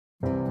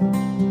Hello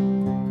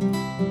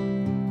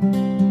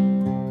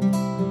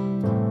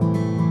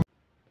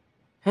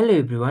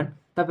everyone,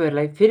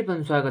 तपाईहरुलाई फेरि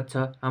पनि स्वागत छ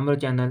हाम्रो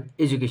च्यानल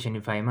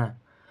एजुकेसनिफाईमा।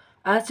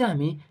 आज चाहिँ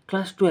हामी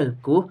क्लास 12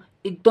 को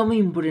एकदमै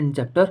इम्पोर्टेन्ट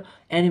च्याप्टर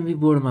एनएमबी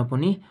बोर्डमा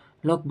पनि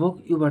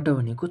लगभग योबाट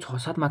भनेको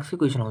 6-7 मार्क्सकै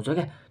क्वेसन आउँछ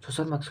क्या।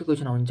 6-7 मार्क्सकै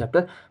क्वेसन आउने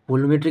च्याप्टर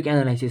भोल्युमेट्रिक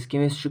एनालाइसिस,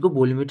 केमिस्ट्रीको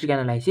भोल्युमेट्रिक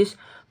एनालाइसिस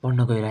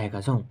पढ्न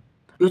गइरहेका छौँ।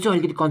 यो चाहिँ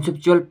अलिकति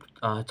कन्सेप्चुअल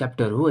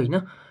च्याप्टर हो हैन,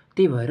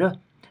 त्यही भएर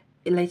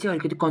यसलाई चाहिँ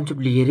अलिकति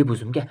कन्सेप्ट लिएरै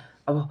बुझौँ क्या।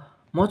 अब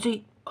म चाहिँ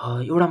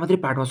एउटा मात्रै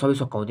पार्टमा सबै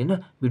सकाउँदिनँ,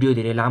 भिडियो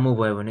धेरै लामो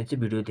भयो भने चाहिँ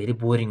भिडियो धेरै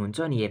बोरिङ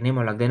हुन्छ अनि हेर्नै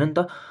मन लाग्दैन नि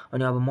त।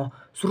 अनि अब म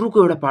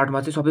सुरुको एउटा पार्टमा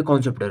चाहिँ सबै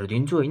कन्सेप्टहरू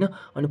दिन्छु हैन,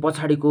 अनि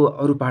पछाडिको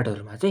अरू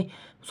पार्टहरूमा चाहिँ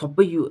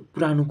सबै यो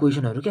पुरानो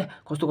क्वेसनहरू क्या,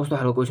 कस्तो कस्तो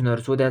खालको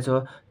क्वेसनहरू सोधेको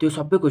छ त्यो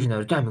सबै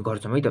क्वेसनहरू चाहिँ हामी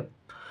गर्छौँ है त।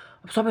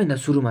 अब सबैभन्दा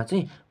सुरुमा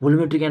चाहिँ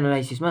भोल्युमेट्रिक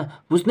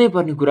एनालाइसिसमा बुझ्नै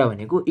पर्ने कुरा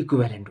भनेको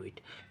इक्विभ्यालेन्ट वेट।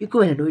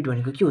 इक्विभ्यालेन्ट वेट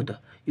भनेको के हो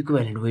त?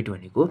 इक्विभ्यालेन्ट वेट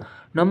भनेको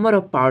number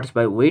of parts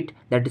by weight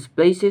that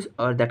displaces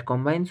or that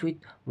कम्बाइन्स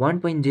with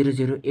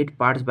 1.008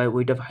 parts by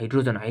weight of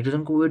hydrogen.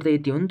 हाइड्रोजनको weight त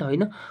यति हो नि त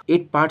हैन,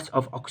 8 parts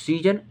of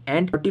oxygen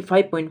and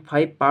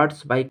 35.5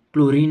 parts by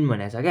chlorine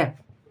भनेको छ क्या।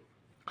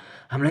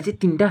 हामीलाई चाहिँ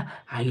तीनटा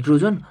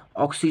हाइड्रोजन,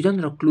 अक्सिजन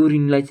र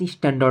क्लोरिनलाई चाहिँ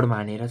स्ट्यान्डर्ड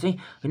मानेर चाहिँ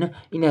हैन,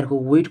 यिनीहरूको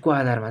वेटको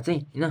आधारमा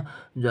चाहिँ हैन,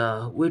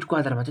 वेटको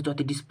आधारमा चाहिँ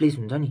जति डिस्प्लेस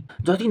हुन्छ नि,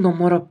 जति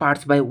number of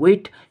parts by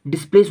weight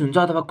displace हुन्छ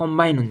अथवा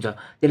कम्बाइन हुन्छ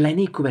त्यसलाई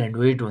नै इक्विभ्यालेन्ट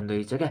वेट भन्दो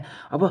रहेछ क्या।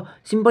 अब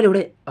सिम्पल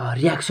एउटा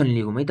रियाक्सन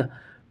लिगौँ है त।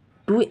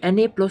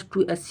 2Na +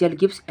 2HCl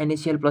gives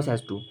NaCl +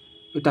 H2।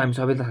 यो त हामी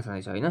सबैलाई थाहा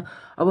छँदैछ हैन।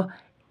 अब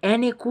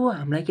Na को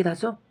हामीलाई के थाहा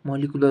छ?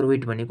 मोलिकुलर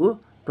वेट भनेको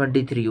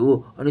 23 हो,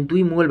 अनि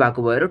 2 मोल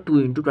भएको भएर 2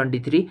 ×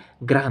 23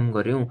 ग्राम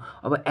गऱ्यौँ।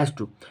 अब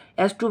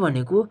H2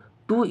 भनेको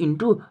 2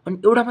 × अनि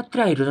एउटा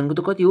मात्रै हाइड्रोजनको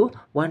त कति हो?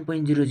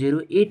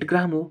 1.008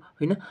 ग्राम हो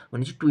हैन,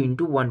 भनेपछि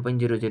 2 ×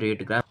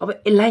 1.008 ग्राम। अब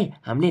यसलाई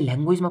हामीले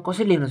ल्याङ्ग्वेजमा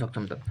कसरी लेख्न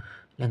सक्छौँ त?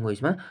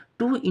 ल्याङ्ग्वेजमा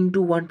 2 ×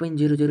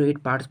 1.008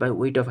 parts by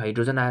weight of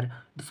hydrogen are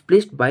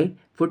displaced by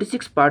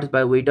 46 parts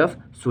by weight of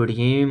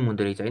sodium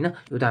हुँदो रहेछ हैन।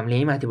 यो त हामीले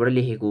यहीँ माथिबाट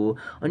लेखेको हो।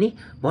 अनि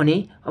भने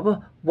अब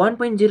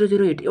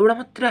 1.008 एउटा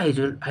मात्रै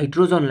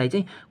हाइड्रोजनलाई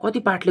चाहिँ कति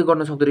पार्टले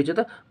गर्न सक्दो रहेछ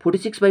त?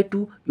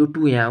 46/2, यो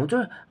 2 यहाँ आउँछ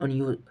अनि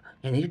यो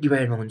यहाँनिर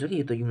डिभाइडमा हुन्छ कि,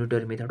 यो त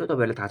युनिटरी मेथड हो,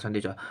 तपाईँहरूलाई थाहा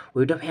छँदैछ।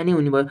 वेट अफ Na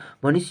हुने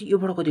भयो भनेपछि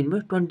योबाट कति हुने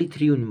भयो?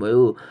 23 हुने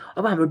भयो।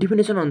 अब हाम्रो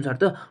डिफिनेसन अनुसार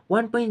त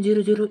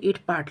 1.008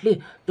 पार्टले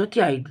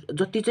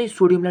जति चाहिँ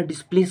सोडियमलाई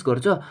डिस्प्लेस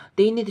गर्छ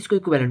त्यही नै त्यसको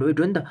इक्विभ्यालेन्ट वेट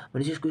हो नि त।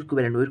 भनेपछि यसको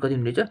इक्विभ्यालेन्ट वेट कति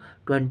हुने रहेछ?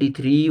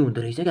 23 हुँदो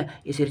रहेछ क्या।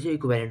 यसरी चाहिँ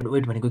इक्विभ्यालेन्ट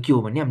वेट भनेको के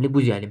हो भन्ने हामीले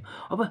बुझिहाल्यौँ।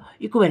 अब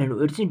इक्विभ्यालेन्ट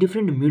वेट चाहिँ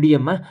डिफ्रेन्ट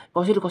मिडियममा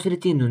कसरी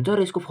चेन्ज हुन्छ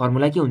र यसको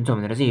फर्मुला के हुन्छ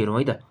भनेर चाहिँ हेरौँ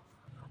है त।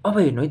 अब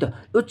हेर्नु है त,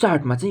 यो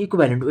चार्टमा चाहिँ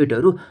इक्विभ्यालेन्ट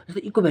वेटहरू,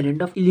 जस्तै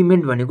इक्विभ्यालेन्ट अफ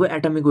इलिमेन्ट भनेको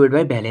एटमिक वेट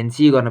बाई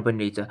भ्यालेन्सी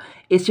गर्नुपर्ने रहेछ,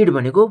 एसिड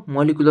भनेको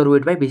मोलिकुलर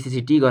वेट बाई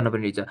बेसिसिटी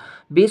गर्नुपर्ने रहेछ,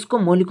 बेसको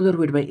मोलिकुलर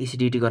वेट बाई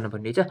एसिडिटी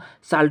गर्नुपर्ने रहेछ,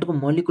 साल्टको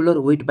molecular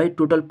weight by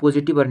total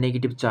positive र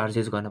नेगेटिभ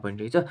चार्जेस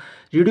गर्नुपर्ने रहेछ,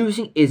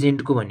 रिड्युसिङ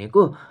एजेन्टको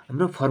भनेको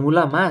हाम्रो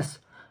formula mass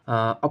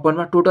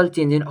अपनमा total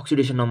change in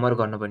oxidation number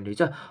गर्नुपर्ने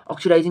रहेछ,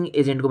 अक्सिडाइजिङ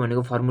एजेन्टको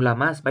भनेको formula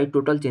mass by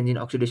total change in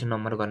oxidation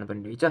number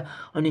गर्नुपर्ने रहेछ,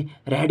 अनि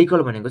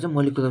र्याडिकल भनेको चाहिँ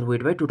molecular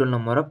weight by total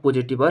number of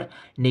positive र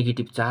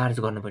नेगेटिभ चार्ज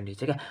गर्नुपर्ने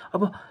रहेछ क्या।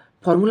 अब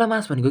फर्मुला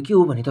मास भनेको के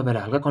हो भने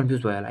तपाईँलाई हल्का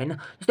कन्फ्युज भयो होला हैन।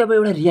 जस्तै अब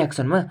एउटा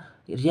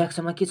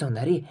रियाक्सनमा के छ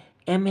भन्दाखेरि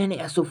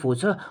MnSO4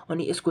 छ,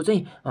 अनि यसको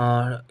चाहिँ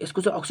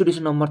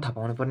अक्सिडेसन नम्बर थाहा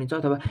पाउनु पर्ने छ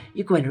अथवा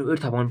इक्विभ्यालेन्ट वेट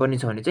थाहा पाउनु पर्ने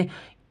छ भने चाहिँ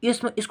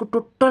यसको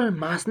टोटल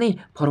मास नै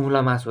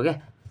फर्मुला मास हो क्या।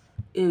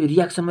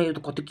 रियाक्सनमा यो त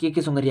कति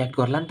केसँग रियाक्ट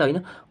गर्ला नि त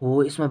हैन,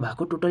 हो यसमा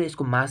भएको टोटल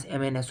यसको मास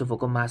MnSO4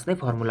 को मास नै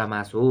फर्मुला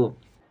मास हो।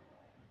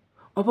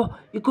 अब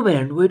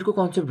इक्विभ्यालेन्ट वेटको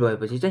कन्सेप्ट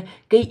भएपछि चाहिँ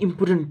केही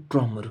इम्पोर्टेन्ट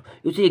टर्महरू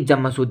यो चाहिँ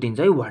एक्जाममा सोधिन्छ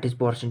है। What is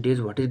percentage,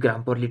 what is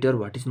gram per litre,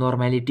 what is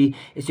normality,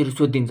 यसरी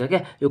सोधिन्छ क्या।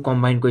 यो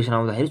कम्बाइन क्वेसन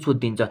आउँदाखेरि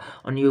सोधिन्छ,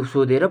 अनि यो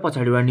सोधेर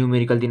पछाडि एउटा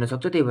न्युमेरिकल दिन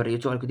सक्छ। त्यही भएर यो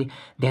चाहिँ अलिकति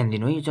ध्यान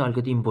दिनु है, यो चाहिँ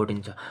अलिकति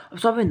इम्पोर्टेन्ट छ। अब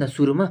सबैभन्दा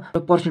सुरुमा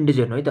पर्सेन्टेज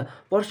हेर्नु है त।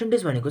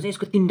 पर्सेन्टेज भनेको चाहिँ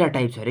यसको 3टा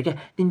टाइप छ अरे क्या।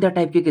 3टा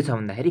टाइप के छ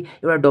भन्दाखेरि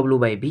एउटा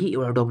W/V,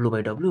 एउटा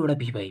W/W, एउटा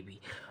V/V।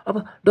 अब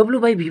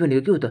W/V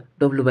भनेको के हो त?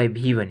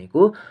 W/V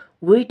भनेको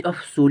weight of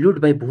सोल्युट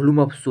by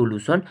volume of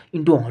solution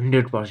into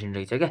 100%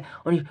 रहेछ क्या।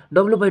 अनि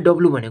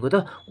W/W भनेको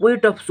त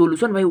weight of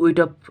सोल्युट by weight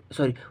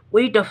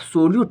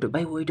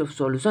of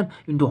solution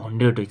into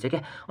 100 रहेछ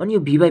क्या। अनि यो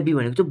V/V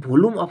भनेको चाहिँ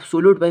volume of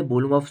सोल्युट by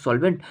volume of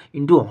solvent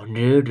into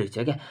 100 रहेछ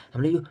क्या।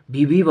 हामीले यो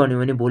VV भन्यो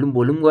भने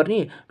भोल्युम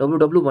गर्ने,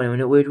 W भन्यो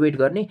भने वेट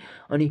गर्ने,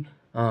 अनि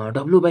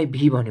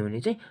W/V भन्यो भने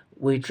चाहिँ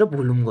वेट र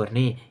भोल्युम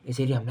गर्ने।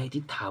 यसरी हामीलाई यति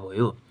थाहा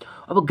भयो।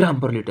 अब ग्राम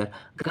पर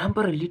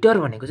लिटर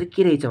भनेको चाहिँ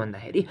के रहेछ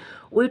भन्दाखेरि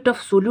weight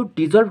of सोल्युट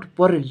dissolve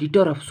per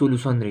litre of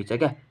solution रहेछ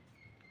क्या।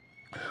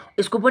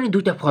 यसको पनि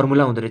दुईटा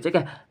फर्मुला हुँदो रहेछ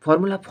क्या।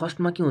 फर्मुला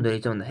फर्स्टमा के हुँदो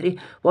रहेछ भन्दाखेरि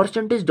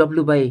पर्सेन्टेज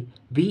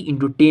W/V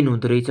इन्टु 10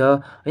 हुँदो रहेछ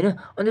हैन।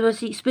 अनि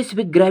त्यसपछि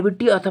स्पेसिफिक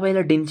ग्राभिटी अथवा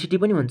यसलाई डेन्सिटी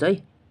पनि भन्छ है।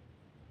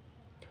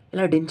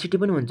 यसलाई डेन्सिटी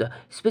पनि भन्छ।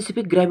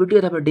 स्पेसिफिक ग्राभिटी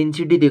अथवा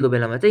डेन्सिटी दिएको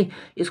बेलामा चाहिँ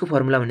यसको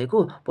फर्मुला भनेको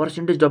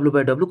पर्सेन्टेज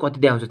W/W कति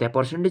दिए आउँछ, त्यहाँ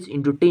percentage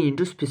into 10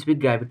 into specific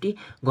gravity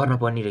गर्न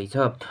पर्ने रहेछ।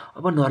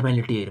 अब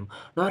नर्मालिटी हेरौँ।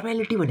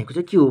 नर्मालिटी भनेको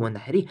चाहिँ के हो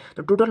भन्दाखेरि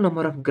the total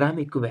number of gram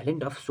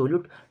equivalent of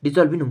सोल्युट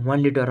dissolve in 1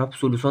 litre of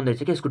solution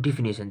रहेछ क्या यसको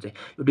डेफिनेसन चाहिँ।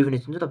 यो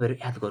डेफिनेसन चाहिँ तपाईँहरू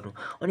याद गर्नु।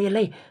 अनि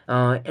यसलाई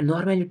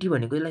नर्मालिटी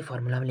भनेको यसलाई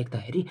फर्मुलामा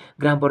लेख्दाखेरि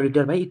ग्राम per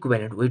litre by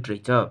equivalent weight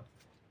रहेछ।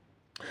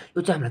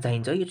 यो चाहिँ हामीलाई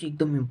चाहिन्छ। यो चाहिँ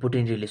एकदम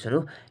इम्पोर्टेन्ट रिलेसन हो।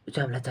 यो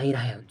चाहिँ हामीलाई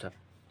चाहिरहेको हुन्छ।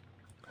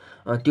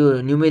 त्यो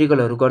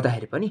न्युमेरिकलहरू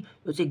गर्दाखेरि पनि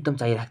यो चाहिँ एकदम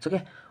चाहिरहेको छ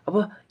क्या। अब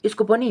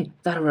यसको पनि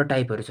 4वटा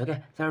टाइपहरू छ क्या।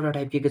 4वटा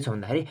टाइप के छ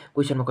भन्दाखेरि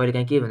क्वेसनमा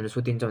कहिलेकाहीँ के भनेर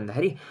सोधिन्छ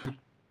भन्दाखेरि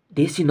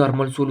देसी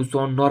normal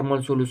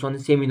solution,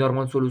 semi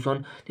normal solution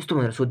त्यस्तो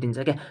भनेर सोधिन्छ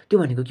क्या। त्यो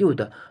भनेको के हो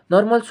त?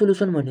 नर्मल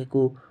सोल्युसन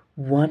भनेको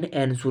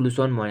 1n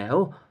सोल्युसन भने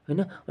हो होइन।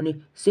 अनि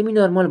सेमी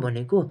नर्मल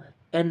भनेको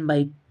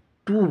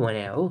n/2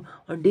 भने हो।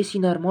 अनि देसी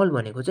नर्मल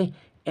भनेको चाहिँ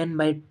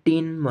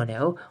n/10 भने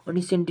हो।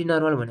 अनि सेन्टी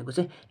नर्मल भनेको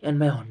चाहिँ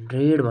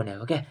n/100 भने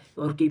हो क्या।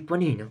 अरू केही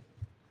पनि होइन।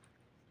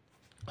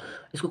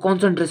 यसको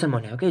कन्सन्ट्रेसन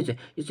भने हो क्या। यो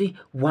चाहिँ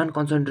 1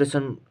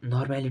 कन्सन्ट्रेसन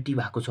नर्मालिटी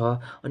भएको छ।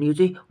 अनि यो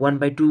चाहिँ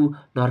 1/2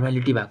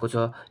 नर्मालिटी भएको छ।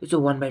 यो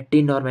चाहिँ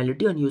 1/10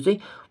 नर्मालिटी अनि यो चाहिँ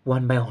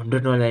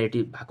 1/100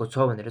 नर्मालिटी भएको छ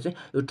भनेर चाहिँ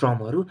यो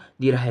टर्महरू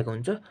दिइरहेको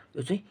हुन्छ।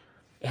 यो चाहिँ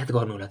याद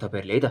गर्नु होला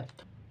तपाईँहरूले है त।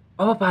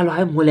 अब पालो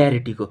आयो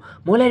मोल्यारिटीको।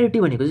 मोल्यारिटी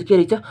भनेको चाहिँ के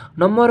रहेछ?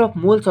 Number of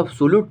moles of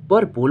सोल्युट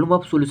per volume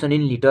of solution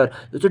in litre.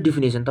 यो चाहिँ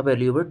डेफिनेसन,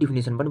 तपाईँहरूले योबाट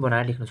डेफिनेसन पनि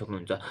बनाएर लेख्न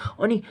सक्नुहुन्छ।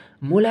 अनि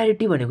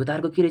मोल्यारिटी भनेको त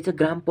अर्को के रहेछ?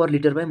 ग्राम per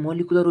litre by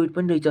molecular weight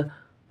पनि रहेछ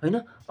होइन।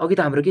 अघि त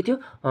हाम्रो के थियो?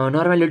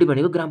 नर्मालिटी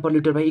भनेको ग्राम per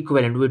litre by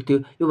equivalent weight थियो।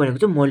 यो भनेको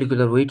चाहिँ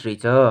मोलिकुलर वेट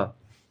रहेछ।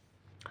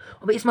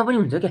 अब यसमा पनि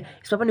हुन्छ क्या।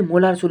 यसमा पनि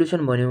मोलार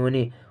सोल्युसन भन्यो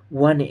भने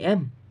 1m,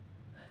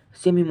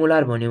 सेमी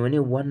मोलार भन्यो भने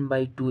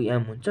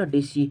 1/2m हुन्छ,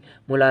 डेसी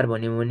मोलार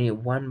भन्यो भने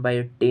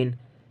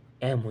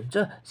 1/10m हुन्छ,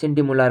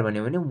 सेन्टिमोलार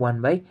भन्यो भने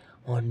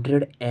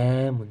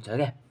 1/100m हुन्छ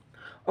क्या।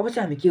 अब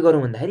चाहिँ हामी के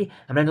गरौँ भन्दाखेरि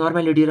हामीलाई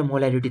नर्मालिटी र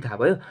मोलारिटी थाहा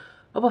भयो।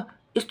 अब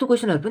यस्तो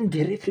क्वेसनहरू पनि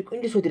धेरै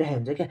फ्रिक्वेन्टली सोधिरहेको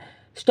हुन्छ क्या।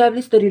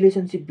 Establish the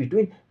relationship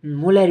between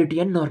molarity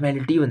and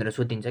normality भनेर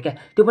सोधिन्छ क्या।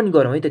 त्यो पनि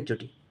गरौँ है त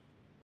एकचोटि।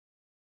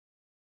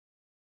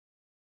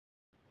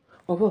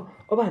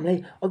 अब हामीलाई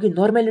अघि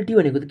नर्मालिटी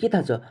भनेको त के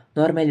थाहा छ?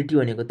 नर्मालिटी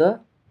भनेको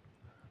त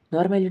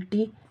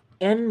नर्मालिटी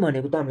n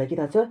भनेको त हामीलाई के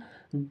थाहा छ?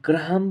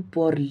 ग्राम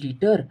पर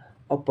लिटर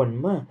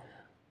अपनमा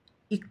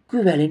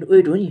इक्विभ्यालेन्ट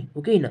वेट हो नि,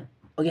 हो कि होइन?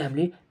 अघि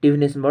हामीले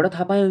डेफिनेसनबाट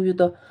थाहा पायौँ यो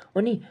त।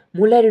 अनि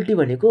मोलारिटी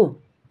भनेको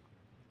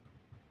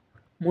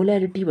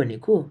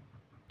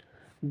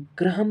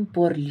ग्राम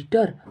पर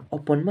लिटर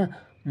अपनमा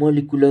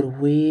मोलिकुलर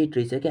वेट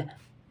रहेछ क्या।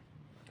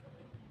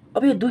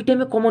 अब यो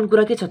दुईटैमा कमन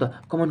कुरा के छ त?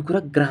 कमन कुरा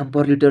ग्राम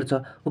पर लिटर छ,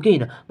 हो कि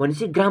होइन?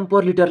 भनेपछि ग्राम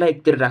पर लिटरलाई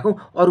एकतिर राखौँ,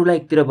 अरूलाई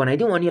एकतिर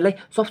बनाइदिउँ अनि यसलाई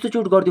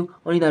सब्स्टिट्युट गरिदिउँ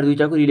अनि यिनीहरू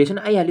दुईटाको रिलेसन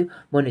आइहाल्यो।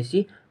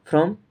 भनेपछि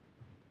from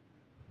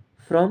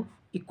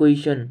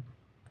equation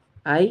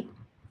I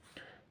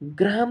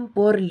gram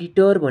per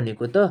litre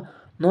भनेको त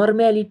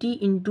नर्मालिटी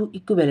इन्टु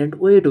इक्विभ्यालेन्ट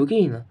वेट हो कि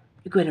होइन?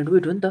 इक्विभ्यालेन्ट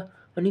वेट हो नि त।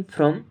 अनि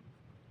फ्रम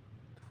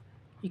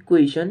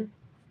इक्वेसन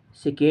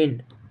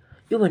सेकेन्ड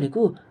यो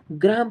भनेको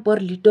ग्राम पर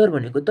लिटर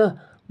भनेको त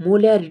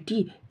मोल्यारिटी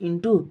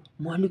इन्टु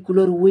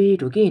मोलिकुलर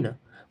वेट हो कि होइन?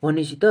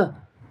 भनेपछि त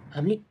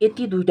हामीले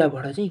यति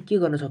दुईटाबाट चाहिँ के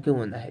गर्न सक्यौँ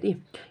भन्दाखेरि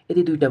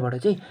यति दुईटाबाट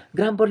चाहिँ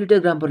ग्राम पर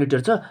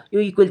लिटर छ, यो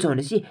इक्वल छ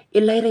भनेपछि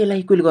यसलाई र यसलाई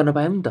इक्वल गर्न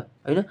पायौँ नि त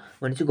होइन?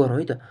 भनेपछि गरौँ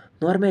है त।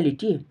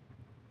 Normality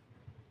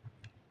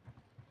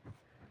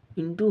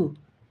into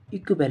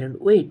equivalent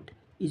weight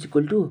is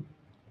equal to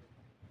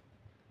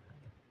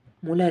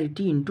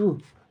molarity into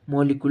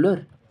molecular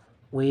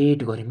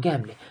weight गऱ्यौँ क्या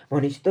हामीले।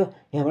 भनेपछि त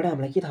यहाँबाट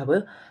हामीलाई के थाहा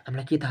भयो?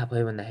 हामीलाई के थाहा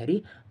भयो भन्दाखेरि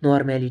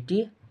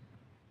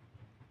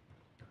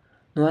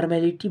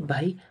नर्मालिटी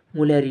बाई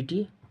मोल्यारिटी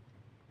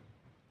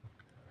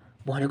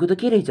भनेको त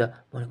के रहेछ?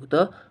 भनेको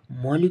त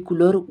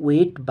molecular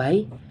weight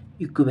by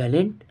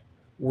equivalent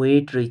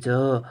weight रहेछ।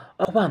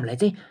 अब हामीलाई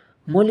चाहिँ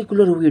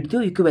मोलिकुलर वेट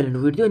थियो, इक्विभ्यालेन्ट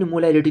वेट थियो अनि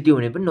मोल्यारिटी थियो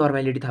भने पनि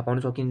नर्मालिटी थाहा पाउन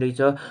सकिँदो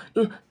रहेछ।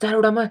 यो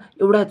 4वटामा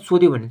एउटा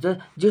सोध्यो भने त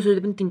जे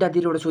सोध्यो पनि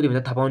 3टातिर एउटा सोध्यो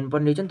भने त थाहा पाउनु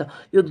पर्ने रहेछ नि त।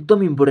 यो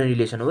एकदम इम्पोर्टेन्ट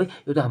रिलेसन हो है।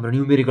 यो त हाम्रो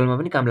न्युमेरिकलमा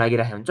पनि काम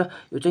लागिरहेको हुन्छ।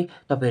 यो चाहिँ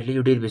तपाईँहरूले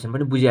यो डेरिभेसन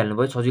पनि बुझिहाल्नु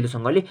भयो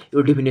सजिलोसँगले। यो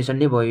डेफिनेसन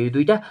नै भयो यो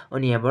दुईटा।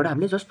 अनि यहाँबाट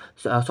हामीले जस्ट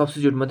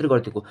सब्स्टिट्युट मात्रै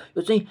गरिदिएको।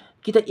 यो चाहिँ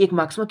कि त 1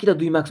 मार्क्समा कि त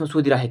 2 मार्क्समा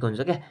सोधिरहेको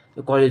हुन्छ क्या।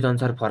 यो कलेज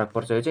अनुसार फरक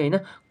पर्छ यो चाहिँ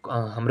होइन।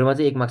 हाम्रोमा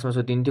चाहिँ 1 मार्क्समा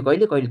सोधिन्थ्यो,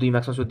 कहिले 2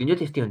 मार्क्समा सोधिन्थ्यो,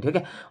 त्यस्तै हुन्थ्यो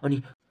क्या।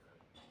 अनि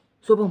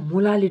सो अब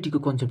मोलालिटीको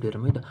कन्सेप्ट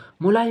हेरौँ है त।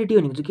 मोलालिटी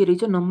भनेको चाहिँ के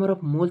रहेछ? Number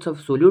of moles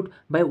of सोल्युट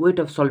by weight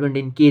of solvent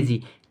in KG.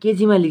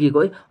 केजीमा लेखेको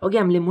है। अघि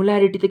हामीले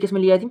मोलालिटी त केसमा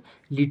लिएका थियौँ?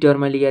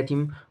 लिटरमा लिएका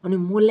थियौँ। अनि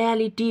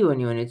मोलालिटी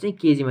भन्यो भने चाहिँ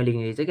केजीमा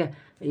लेख्ने रहेछ क्या।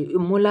 यो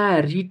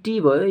मोलारिटी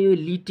भयो, यो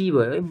लिटी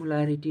भयो है।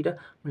 मोलारिटी र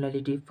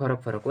मोलालिटी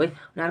फरक हो है।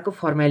 अनि अर्को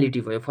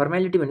फर्मालिटी भयो।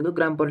 फर्मालिटी भनेको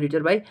ग्राम per litre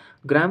by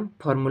gram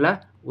formula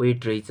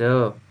weight रहेछ।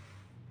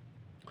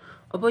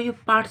 अब यो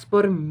पार्ट्स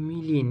पर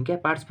मिलियन क्या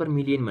पार्ट्स पर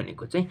मिलियन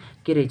भनेको चाहिँ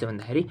के रहेछ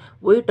भन्दाखेरि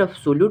weight of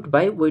सोल्युट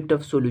by weight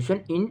of solution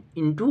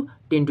into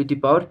 10⁶ 10⁶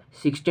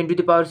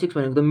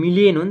 भनेको त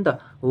मिलियन हो नि त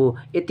हो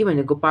यति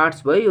भनेको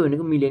पार्ट्स भयो यो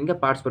भनेको मिलियन क्या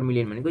पार्ट्स पर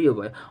मिलियन भनेको यो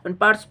भयो अनि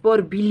पार्ट्स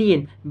पर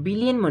बिलियन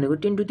बिलियन भनेको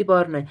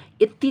 10⁹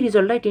 यति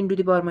रिजल्टलाई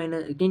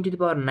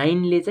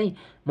 10⁹ ले चाहिँ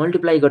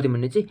मल्टिप्लाई गरिदियो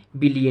भने चाहिँ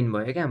बिलियन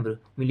भयो क्या हाम्रो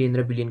मिलियन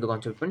र बिलियनको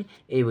कन्सेप्ट पनि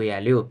यही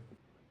भइहाल्यो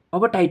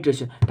अब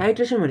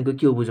टाइट्रेसन भनेको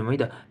के हो बुझौँ है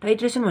त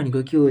टाइट्रेसन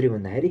भनेको के हो अरे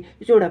भन्दाखेरि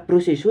यो चाहिँ एउटा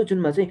प्रोसेस हो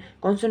जुनमा चाहिँ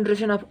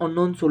कन्सन्ट्रेसन अफ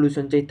अननोन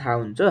सोल्युसन चाहिँ थाहा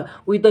हुन्छ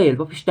with the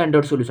help of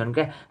standard solution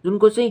क्या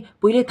जुनको चाहिँ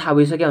पहिल्यै थाहा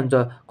भइसक्यो हुन्छ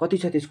कति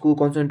छ त्यसको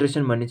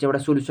कन्सन्ट्रेसन भन्ने चाहिँ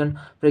एउटा सोल्युसन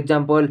फर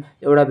इक्जाम्पल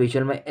एउटा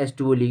भेसलमा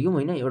H2O लिग्यौँ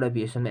होइन एउटा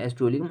भेसलमा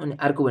H2O लिग्यौँ अनि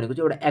अर्को भनेको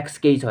चाहिँ एउटा एक्स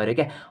केही छ अरे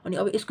क्या अनि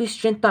अब यसको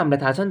स्ट्रेन्थ त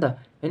हामीलाई थाहा छ नि त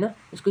होइन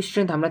यसको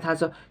स्ट्रेन्थ हामीलाई थाहा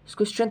छ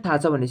यसको स्ट्रेन्थ थाहा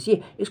छ भनेपछि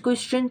यसको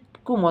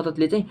स्ट्रेन्थको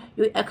मद्दतले चाहिँ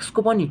यो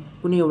एक्सको पनि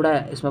कुनै एउटा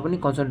यसमा पनि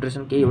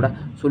कन्सन्ट्रेसन केही एउटा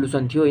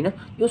सोल्युसन थियो होइन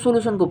यो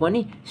सोल्युसनको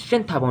पनि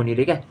स्ट्रेन्थ थाहा पाउने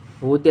रे क्या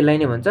हो त्यसलाई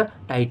नै भन्छ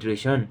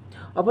टाइट्रेसन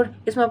अब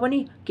यसमा पनि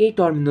केही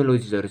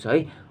टर्मिनोलोजिजहरू छ है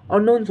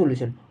अननोन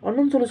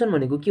सोल्युसन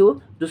भनेको के हो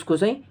जसको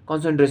चाहिँ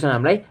कन्सन्ट्रेसन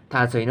हामीलाई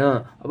थाहा छैन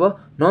अब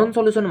नन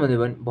सोल्युसन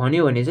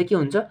भन्यो भने चाहिँ के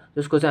हुन्छ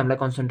जसको चाहिँ हामीलाई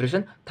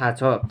कन्सन्ट्रेसन थाहा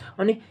छ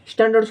अनि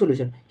स्ट्यान्डर्ड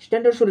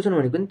सोल्युसन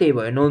भनेको पनि त्यही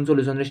भयो नन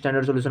सोल्युसन र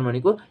स्ट्यान्डर्ड सोल्युसन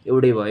भनेको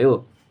एउटै भयो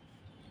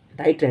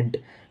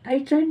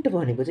टाइट्रेन्ट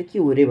भनेको चाहिँ के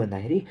हो रे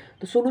भन्दाखेरि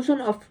the solution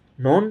of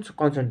non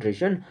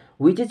concentration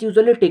which is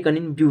usually taken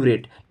in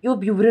burette यो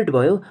ब्युरेट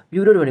भयो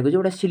ब्युरेट भनेको चाहिँ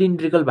एउटा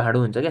सिलिन्ड्रिकल भाँडो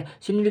हुन्छ क्या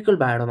सिलिन्ड्रिकल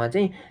भाँडोमा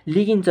चाहिँ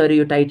लिगिन्छ अरे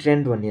यो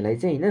टाइट्रेन्ट भन्नेलाई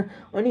चाहिँ होइन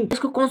अनि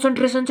यसको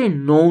कन्सन्ट्रेसन चाहिँ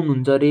नोन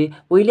हुन्छ अरे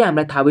पहिले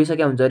हामीलाई थाहा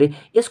भइसकेको हुन्छ अरे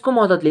यसको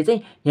मद्दतले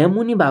चाहिँ यहाँ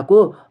मुनि भएको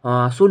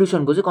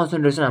सोल्युसनको चाहिँ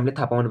कन्सन्ट्रेसन हामीले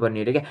थाहा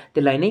पाउनुपर्ने अरे क्या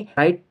त्यसलाई नै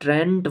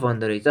टाइट्रेन्ट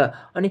भन्दो रहेछ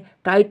अनि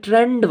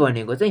टाइट्रेन्ट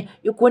भनेको चाहिँ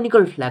यो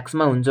कोनिकल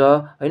फ्ल्याक्समा हुन्छ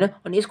होइन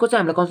अनि यसको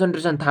चाहिँ हामीलाई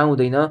कन्सन्ट्रेसन थाहा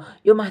हुँदैन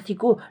यो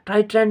माथिको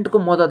टाइट्रेन्टको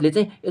मद्दतले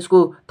चाहिँ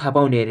यसको थाहा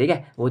पाउने अरे क्या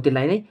हो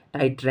त्यसलाई नै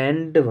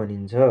टाइट्रेन्ट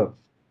भनिन्छ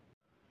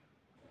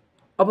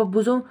अब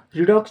बुझौँ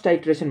रिडक्स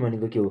टाइट्रेसन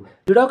भनेको के हो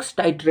रिडक्स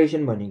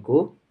टाइट्रेसन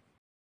भनेको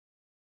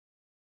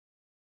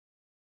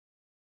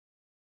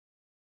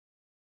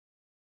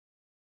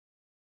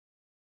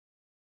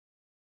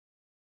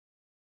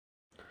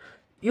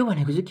यो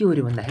भनेको चाहिँ के हो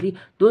अरे भन्दाखेरि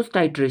those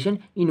titration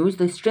in which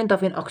the strength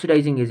of an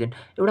oxidising agent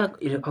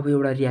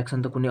एउटा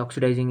रियाक्सन त कुनै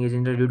अक्सिडाइजिङ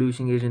एजेन्ट र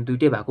रिड्युसिङ एजेन्ट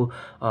दुइटै भएको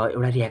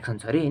एउटा रियाक्सन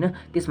छ अरे होइन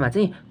त्यसमा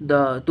चाहिँ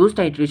those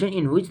titration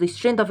in which the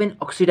strength of an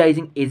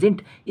oxidising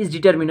agent is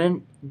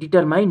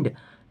determined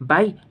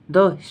by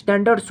the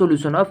standard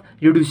solution of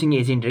reducing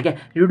agent रे क्या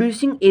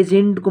रिड्युसिङ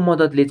एजेन्टको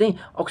मद्दतले चाहिँ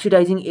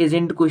अक्सिडाइजिङ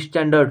एजेन्टको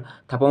स्ट्यान्डर्ड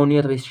थाहा पाउने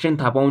अथवा स्ट्रेन्थ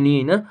थाहा पाउने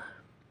होइन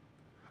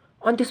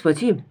अनि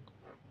त्यसपछि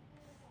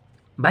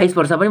 22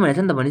 वर्ष पनि भनेको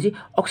छ नि त भनेपछि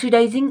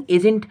अक्सिडाइजिङ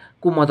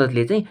एजेन्टको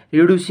मद्दतले चाहिँ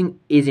रिड्युसिङ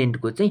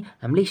एजेन्टको चाहिँ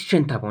हामीले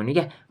स्ट्रेन्थ थाहा पाउने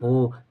क्या हो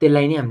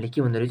त्यसलाई नै हामीले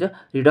के भन्दो रहेछ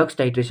रिडक्स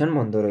टाइट्रेसन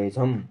भन्दो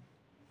रहेछौँ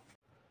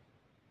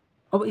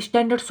अब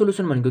स्ट्यान्डर्ड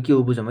सोल्युसन भनेको के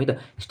हो बुझौँ है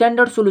त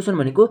स्ट्यान्डर्ड सोल्युसन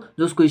भनेको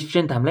जसको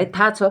स्ट्रेन्थ हामीलाई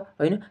थाहा छ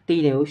होइन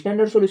त्यही नै हो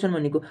स्ट्यान्डर्ड सोल्युसन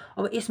भनेको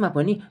अब यसमा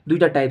पनि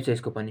दुईवटा टाइप छ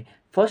यसको पनि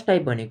फर्स्ट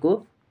टाइप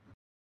भनेको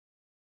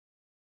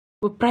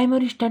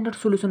प्राइमरी स्ट्यान्डर्ड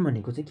सोल्युसन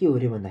भनेको चाहिँ के हो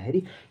अरे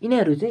भन्दाखेरि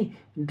यिनीहरू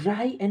चाहिँ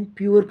ड्राई एन्ड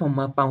प्योर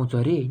फर्ममा पाउँछ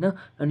अरे होइन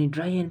अनि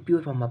ड्राई एन्ड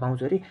प्योर फर्ममा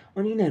पाउँछ अरे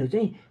अनि यिनीहरू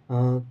चाहिँ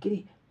के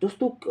अरे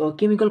जस्तो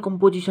केमिकल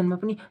कम्पोजिसनमा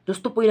पनि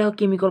जस्तो पहिलाको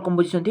केमिकल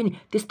कम्पोजिसन थियो नि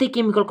त्यस्तै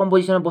केमिकल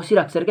कम्पोजिसनमा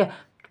बसिरहेको छ अरे क्या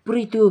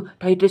पुरै त्यो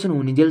टाइट्रेसन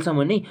हुने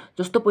जेलसम्म नै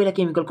जस्तो पहिला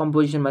केमिकल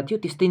कम्पोजिसनमा थियो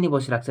त्यस्तै नै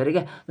बसिरहेको छ अरे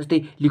क्या जस्तै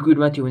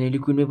लिक्विडमा थियो भने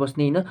लिक्विडमै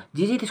बस्ने होइन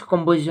जे त्यसको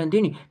कम्पोजिसन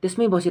थियो नि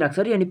त्यसमै बसिरहेको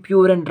छ अरे अनि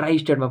प्योर एन्ड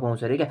ड्राई स्टेटमा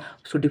पाउँछ अरे क्या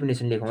उसको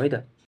डेफिनेसन लेखौँ है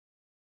त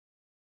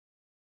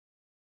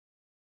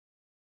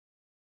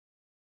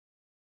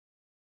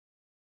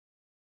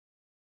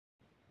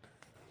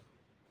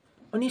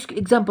अनि यसको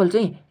इक्जाम्पल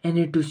चाहिँ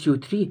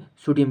Na2CO3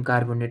 सोडियम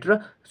कार्बोनेट र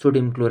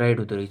सोडियम क्लोराइड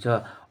हुँदो रहेछ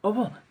अब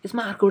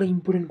यसमा अर्को एउटा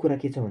इम्पोर्टेन्ट कुरा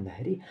के छ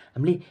भन्दाखेरि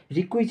हामीले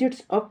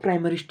requisites of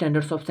primary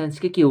standard substance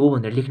के हो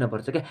भनेर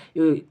लेख्नुपर्छ क्या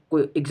यो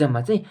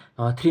एक्जाममा चाहिँ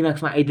 3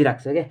 मार्क्समा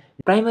आइदिइरहेको छ क्या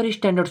प्राइमरी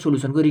स्ट्यान्डर्ड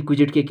सोल्युसनको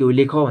रिक्विजिट के हो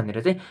लेख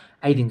भनेर चाहिँ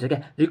आइदिन्छ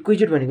क्या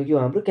रिक्विजिट भनेको के हो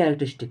हाम्रो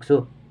क्यारेक्टरिस्टिक्स हो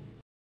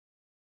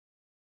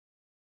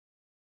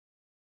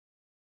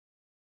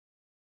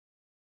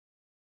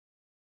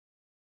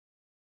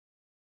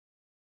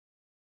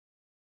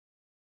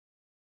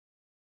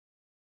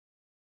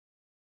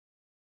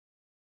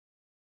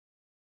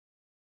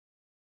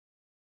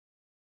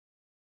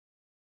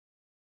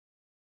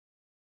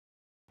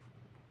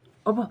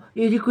अब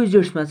यो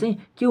रिक्विजिट्समा चाहिँ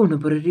के हुनु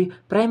पऱ्यो अरे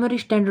प्राइमरी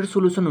स्ट्यान्डर्ड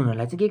सोल्युसन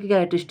हुनलाई चाहिँ के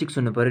क्यारेक्टरिस्टिक्स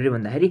हुनु पऱ्यो अरे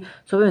भन्दाखेरि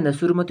सबैभन्दा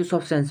सुरुमा त्यो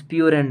सब्सटेन्स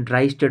प्योर एन्ड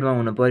ड्राई स्टेटमा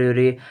हुनु पऱ्यो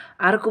अरे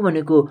अर्को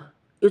भनेको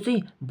यो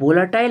चाहिँ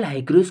भोलाटाइल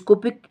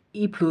हाइग्रोस्कोपिक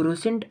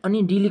इफ्लोरोसेन्ट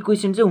अनि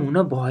डिलिक्वेसेन्ट चाहिँ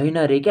हुन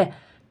भएन अरे क्या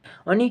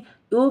अनि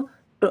यो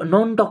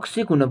नन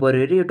टक्सिक हुनु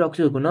पऱ्यो अरे यो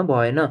टक्सिक हुन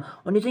भएन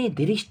अनि चाहिँ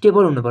धेरै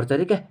स्टेबल हुनुपर्छ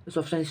अरे क्या यो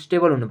सब्सटेन्स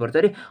स्टेबल हुनुपर्छ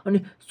अरे अनि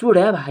should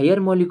have higher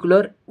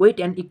molecular weight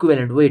and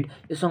equivalent weight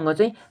योसँग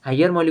चाहिँ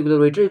हायर मोलिकुलर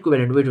वेट र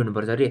इक्विभ्यालेन्ट वेट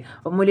हुनुपर्छ अरे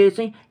अब मैले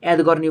चाहिँ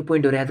एड गर्ने यो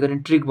पोइन्टहरू एड गर्ने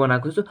ट्रिक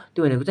बनाएको छु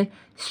त्यो भनेको चाहिँ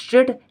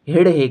स्ट्रेट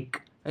हेड हेक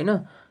होइन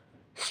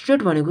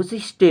स्ट्रेट भनेको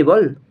चाहिँ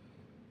स्टेबल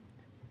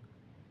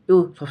यो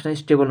सब्स्टेन्स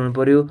स्टेबल हुनु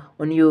पर्यो।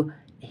 अनि यो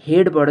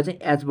हेडबाट चाहिँ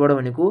एचबाट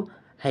भनेको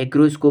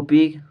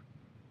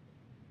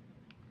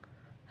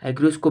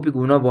हाइग्रोस्कोपिक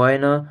हुन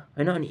भएन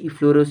हैन। अनि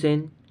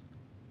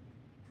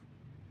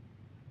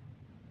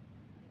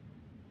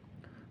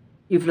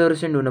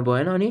इफ्लोरेसेन्ट हुन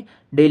भएन। अनि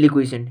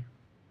डेलिक्वेसेन्ट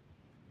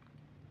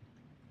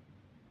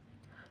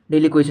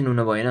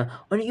हुन भएन।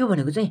 अनि यो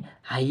भनेको चाहिँ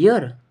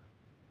हायर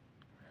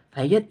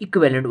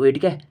इक्विभ्यालेन्ट वेट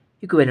क्या,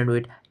 इक्विभ्यालेन्ट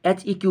वेट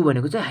HEQ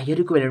भनेको चाहिँ हायर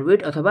इक्विभ्यालेन्ट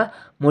वेट अथवा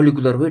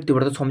मोलिकुलर वेट,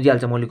 त्योबाट त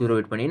सम्झिहाल्छ मोलिकुलर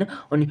वेट पनि हैन।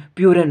 अनि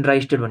प्योर एन्ड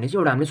ड्राई स्टेट भन्ने चाहिँ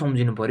एउटा हामीले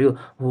सम्झिनु पर्यो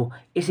हो।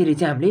 यसरी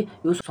चाहिँ हामीले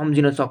यो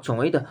सम्झिन सक्छौँ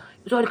है त।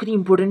 यो चाहिँ अलिकति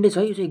इम्पोर्टेन्टै छ,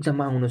 यो चाहिँ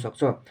एक्जाममा आउन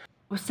सक्छ।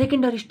 अब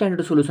सेकेन्डरी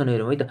स्ट्यान्डर्ड सोलुसन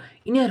हेरौँ है त।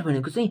 यिनीहरू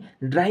भनेको चाहिँ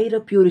ड्राई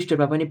र प्योर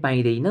स्टेटमा पनि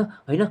पाइँदैन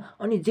हैन।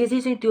 अनि जे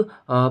चाहिँ त्यो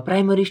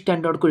प्राइमरी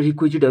स्ट्यान्डर्डको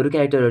रिक्विजिटहरू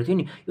क्यारेक्टरहरू थियो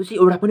नि, यो चाहिँ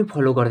एउटा पनि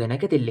फलो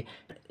गर्दैन क्या त्यसले।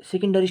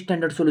 सेकेन्डरी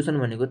स्ट्यान्डर्ड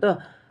सोलुसन भनेको त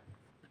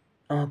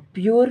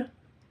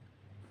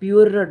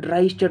प्योर र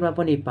ड्राई स्टेटमा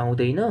पनि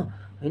पाउँदैन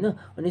हैन।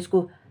 अनि यसको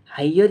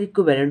हायर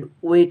इक्विभ्यालेन्ट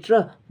वेट र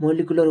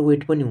मोलिकुलर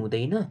वेट पनि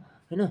हुँदैन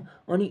हैन।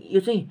 अनि यो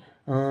चाहिँ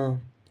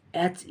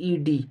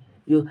HED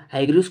यो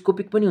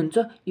हाइग्रोस्कोपिक पनि हुन्छ,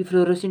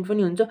 इफ्लोरेसेन्ट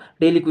पनि हुन्छ,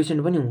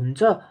 डेलिक्वेसेन्ट पनि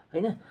हुन्छ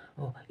हैन।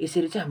 हो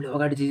यसरी चाहिँ हामीले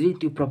अगाडि चाहिँ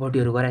त्यो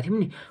प्रपर्टीहरू गराएको थियौँ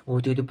नि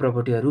हो, त्यो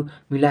प्रपर्टीहरू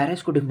मिलाएर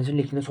यसको डेफिनेसन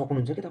लेख्न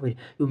सक्नुहुन्छ क्या तपाईँले,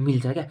 यो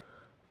मिल्छ क्या।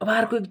 अब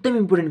अर्को एकदम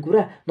इम्पोर्टेन्ट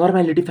कुरा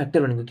नर्मालिटी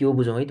फ्याक्टर भनेको के हो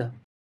बुझौँ है त।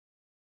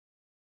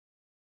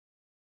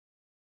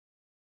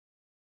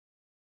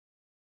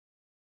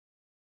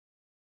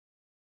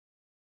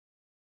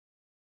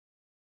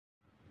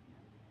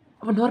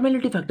 अब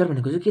नर्मालिटी फ्याक्टर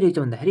भनेको चाहिँ के रहेछ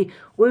भन्दाखेरि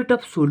weight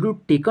of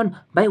सोल्युट taken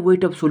by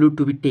weight of सोल्युट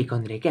to be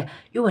taken रे क्या।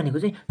 यो भनेको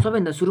चाहिँ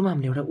सबैभन्दा सुरुमा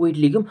हामीले एउटा वेट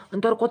लिग्यौँ,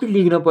 अनि तर कति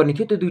लिग्न पर्ने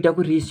थियो त्यो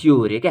दुइटाको रेसियो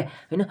हो रे क्या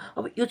हैन।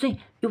 अब यो चाहिँ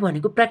यो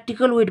भनेको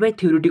practical weight by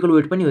theoretical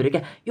weight पनि हो रे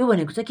क्या। यो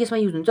भनेको चाहिँ केसमा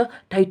युज हुन्छ,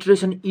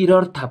 टाइट्रेसन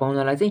इरर थाहा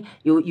पाउनलाई चाहिँ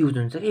यो युज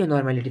हुन्छ क्या, यो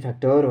नर्मालिटी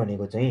फ्याक्टर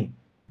भनेको चाहिँ।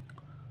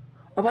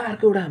 अब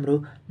अर्को एउटा हाम्रो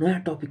नयाँ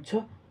टपिक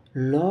छ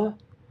ल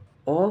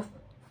अफ,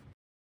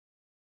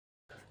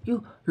 यो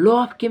ल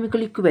अफ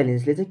केमिकल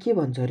इक्विभ्यालेन्सले चाहिँ के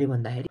भन्छ अरे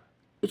भन्दाखेरि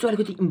यो चाहिँ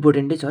अलिकति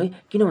इम्पोर्टेन्टै छ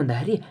है। किन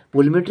भन्दाखेरि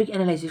भोल्युमेट्रिक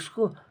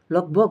एनालाइसिसको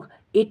लगभग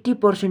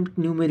 80%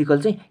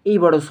 न्युमेरिकल चाहिँ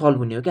यहीबाट सल्भ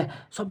हुने हो क्या।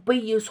 सबै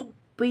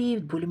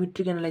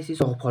भोल्युमेट्रिक एनालाइसिस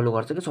फलो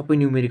गर्छ क्या सबै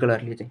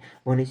न्युमेरिकलहरूले चाहिँ।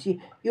 भनेपछि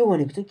यो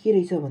भनेको चाहिँ के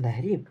रहेछ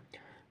भन्दाखेरि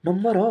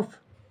number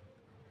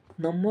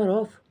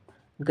of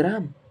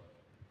gram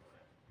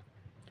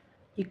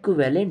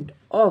equivalent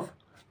of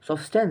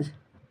substance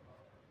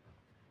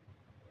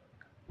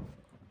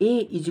A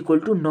is equal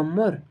to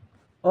number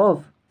of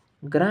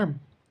gram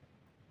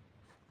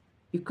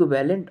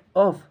equivalent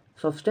of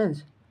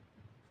substance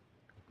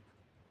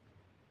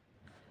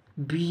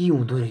B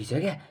हुँदो रहेछ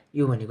क्या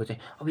यो भनेको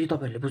चाहिँ। अब यो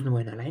तपाईँहरूले बुझ्नु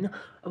भएन होला हैन।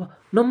 अब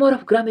नम्बर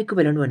अफ ग्राम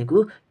इक्विभ्यालेन्ट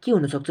भनेको के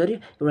हुनसक्छ अरे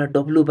एउटा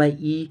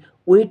W/E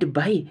वेट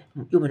बाई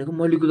यो भनेको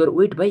molecular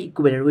weight by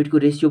equivalent वेटको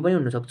ratio पनि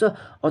हुनसक्छ,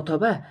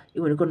 अथवा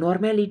यो भनेको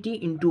नर्मालिटी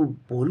इन्टु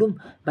भोल्युम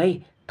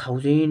बाई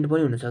 1000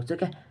 पनि हुनसक्छ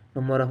क्या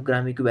नम्बर अफ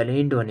ग्राम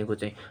इक्विभ्यालेन्ट भनेको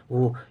चाहिँ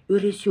हो। यो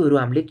रेसियोहरू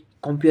हामीले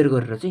कम्पेयर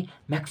गरेर चाहिँ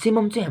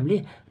म्याक्सिमम चाहिँ हामीले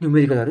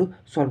न्युमेरिकलहरू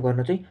सल्भ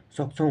गर्न चाहिँ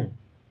सक्छौँ।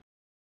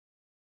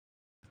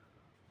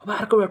 अब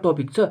अर्को एउटा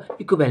टपिक छ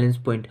इक्विभ्यालेन्स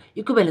पोइन्ट।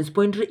 इक्विभ्यालेन्स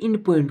पोइन्ट र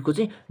इन्ड पोइन्टको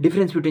चाहिँ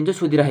डिफ्रेन्स बिट्विन चाहिँ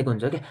सोधिरहेको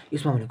हुन्छ क्या।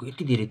 यसमा भनेको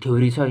यति धेरै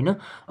थ्योरी छ हैन।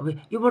 अब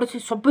योबाट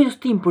चाहिँ सबै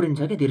जस्तै इम्पोर्टेन्ट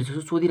छ क्या, धेरै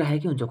जस्तो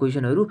सोधिराखेकै हुन्छ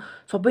क्वेसनहरू,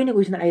 सबै नै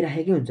क्वेसन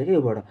आइराखेकै हुन्छ क्या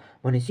योबाट।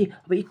 भनेपछि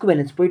अब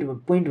इक्विभ्यालेन्स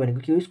पोइन्ट भनेको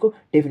के हो, यसको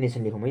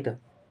डेफिनेसन लेखौँ है त।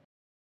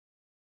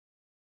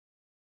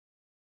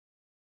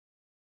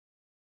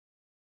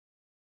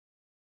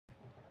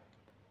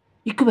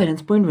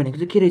 इक्विभ्यालेन्स पोइन्ट भनेको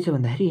चाहिँ के रहेछ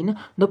भन्दाखेरि हैन,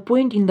 द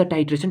पोइन्ट इन द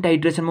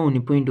टाइट्रेसनमा हुने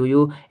पोइन्ट हो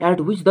यो,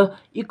 at which the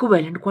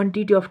equivalent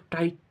quantity of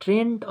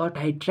टाइट्रेन्ट or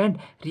टाइट्रेन्ट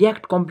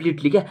react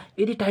completely क्या।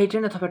 यदि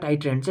टाइट्रेन्ट अथवा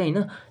टाइट्रेन्ट चाहिँ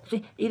हैन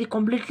चाहिँ यदि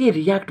कम्प्लिटली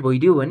रियाक्ट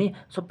भइदियो भने,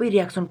 सबै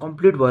रियाक्सन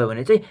कम्प्लिट भयो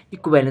भने चाहिँ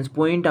इक्विभ्यालेन्स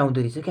पोइन्ट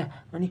आउँदो रहेछ क्या।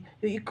 अनि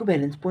यो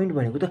इक्विभ्यालेन्स पोइन्ट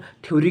भनेको त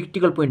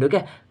थ्योरिटिकल पोइन्ट हो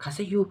क्या।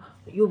 खासै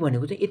यो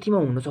भनेको चाहिँ यतिमा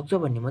हुनसक्छ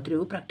भन्ने मात्रै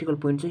हो, प्र्याक्टिकल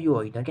पोइन्ट चाहिँ यो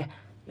होइन क्या।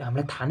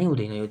 हामीलाई थाहा नै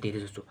हुँदैन यो धेरै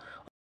जस्तो।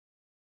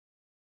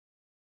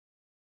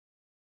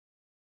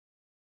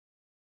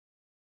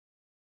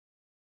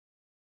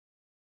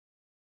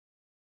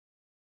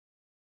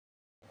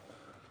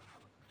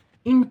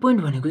 इन्ड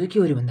पोइन्ट भनेको चाहिँ के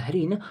हो अरे भन्दाखेरि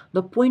हैन, the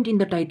point in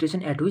the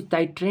titration at which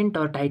टाइट्रेन्ट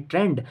or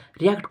टाइट्रेन्ट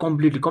react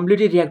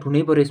completely react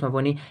हुनै पर्यो यसमा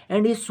पनि,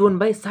 and is shown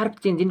by sharp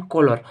change in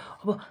colour.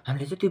 अब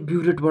हामीले चाहिँ त्यो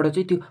ब्युरेटबाट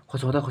चाहिँ त्यो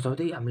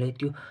खसाउँदै हामीलाई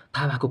त्यो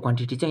थाहा भएको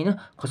क्वान्टिटी चाहिँ हैन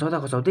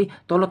खसाउँदै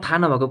तल थाहा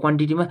नभएको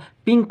क्वान्टिटीमा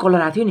पिङ्क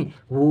कलर आएको थियो नि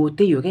हो,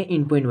 त्यही हो क्या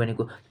इन्ड पोइन्ट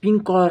भनेको।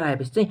 पिङ्क कलर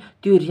आएपछि चाहिँ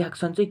त्यो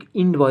रियाक्सन चाहिँ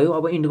इन्ड भयो,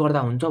 अब इन्ड गर्दा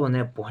हुन्छ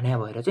भनेर भन्या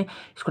भएर चाहिँ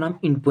यसको नाम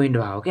इन्ड पोइन्ट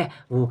भयो क्या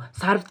हो।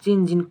 सार्प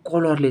चेन्ज इन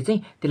कलरले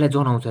चाहिँ त्यसलाई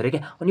जनाउँछ अरे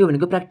क्या। अनि यो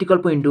भनेको प्र्याक्टिकल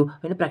पोइन्ट हो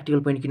हैन। प्र्याक्टिकल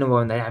पोइन्ट किन भयो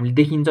भन्दाखेरि हामीले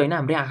देखिन्छ हैन,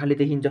 हाम्रै आँखाले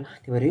देखिन्छ,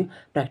 त्यही भएर यो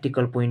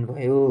प्र्याक्टिकल पोइन्ट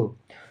भयो।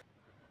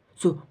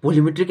 सो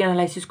भोल्युमेट्रिक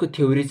एनालाइसिसको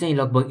थ्योरी चाहिँ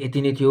लगभग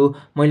यति नै थियो।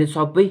 मैले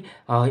सबै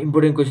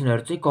इम्पोर्टेन्ट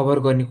क्वेसनहरू चाहिँ कभर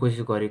गर्ने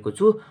कोसिस गरेको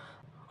छु।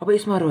 अब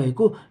यसमा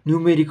रहेको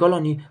न्युमेरिकल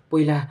अनि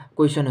पहिला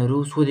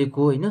क्वेसनहरू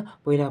सोधेको हैन,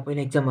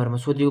 पहिला एक्जामहरूमा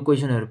सोधेको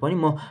क्वेसनहरू पनि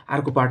म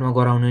अर्को पार्टमा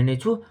गराउने नै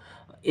छु।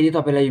 यदि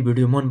तपाईँलाई यो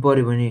भिडियो मन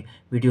पर्यो भने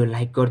भिडियो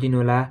लाइक गरिदिनु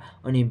होला,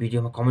 अनि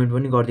भिडियोमा कमेन्ट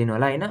पनि गरिदिनु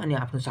होला हैन, अनि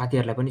आफ्नो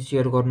साथीहरूलाई पनि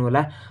सेयर गर्नु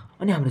होला,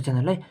 अनि हाम्रो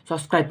च्यानललाई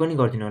सब्स्क्राइब पनि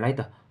गरिदिनु होला है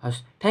त।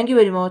 हस्, थ्याङ्क यू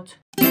भेरी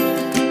मच।